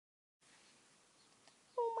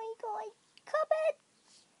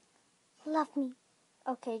Love me.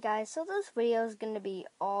 Okay, guys, so this video is going to be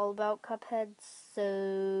all about Cuphead,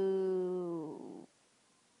 so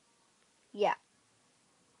yeah.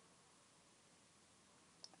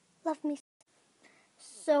 Love me.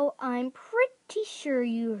 So I'm pretty sure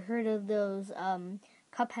you heard of those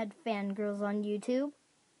Cuphead fangirls on YouTube.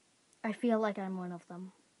 I feel like I'm one of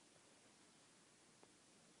them.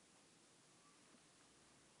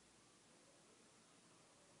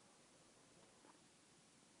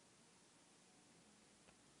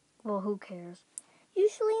 Well, who cares?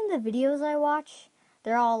 Usually in the videos I watch,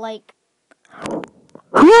 they're all like, No!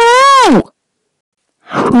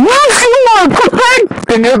 Once you want Cuphead,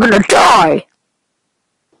 then you're gonna die.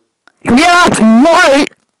 Yeah, that's right.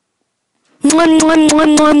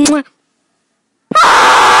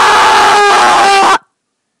 Ah!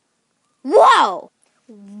 whoa!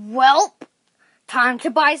 Welp, time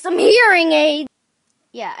to buy some hearing aids!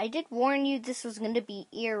 Yeah, I did warn you this was going to be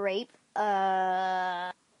ear rape.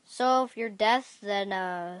 So if you're deaf, then,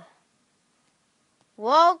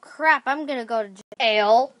 well, crap, I'm gonna go to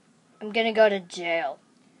jail. I'm gonna go to jail.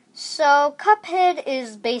 So, Cuphead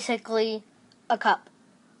is basically a cup.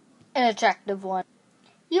 An attractive one.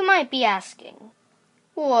 You might be asking,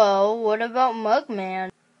 well, what about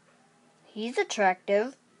Mugman? He's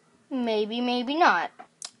attractive. Maybe, maybe not.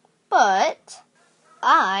 But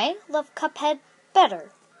I love Cuphead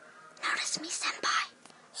better. Notice me, senpai.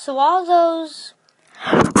 So all those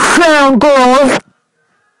Fangirls.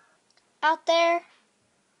 out there,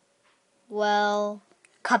 well,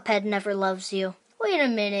 Cuphead never loves you. Wait a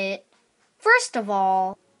minute. First of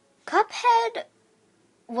all, Cuphead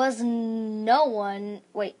was no one.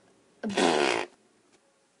 Wait. Cuphead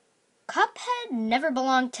never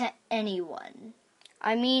belonged to anyone.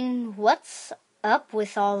 I mean, what's up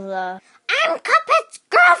with all the I'm Cuphead's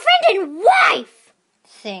girlfriend and wife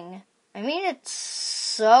thing? I mean, it's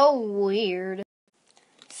so weird.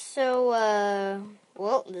 So,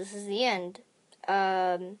 well, this is the end.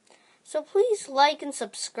 So please like and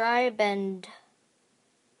subscribe and,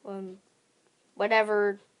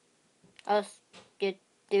 whatever else you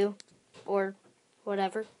do, or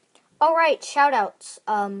whatever. Alright, shoutouts.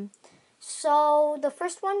 So the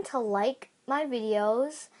first one to like my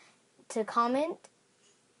videos, to comment,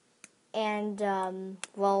 and,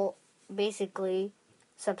 well, basically,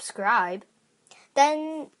 subscribe,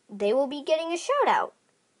 then they will be getting a shout out.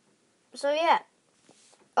 So yeah.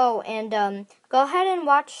 Oh, and go ahead and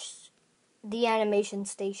watch the Animation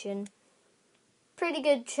Station. Pretty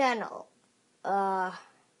good channel.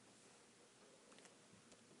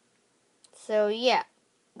 So yeah,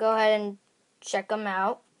 go ahead and check them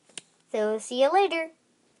out. So see you later.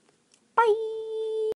 Bye.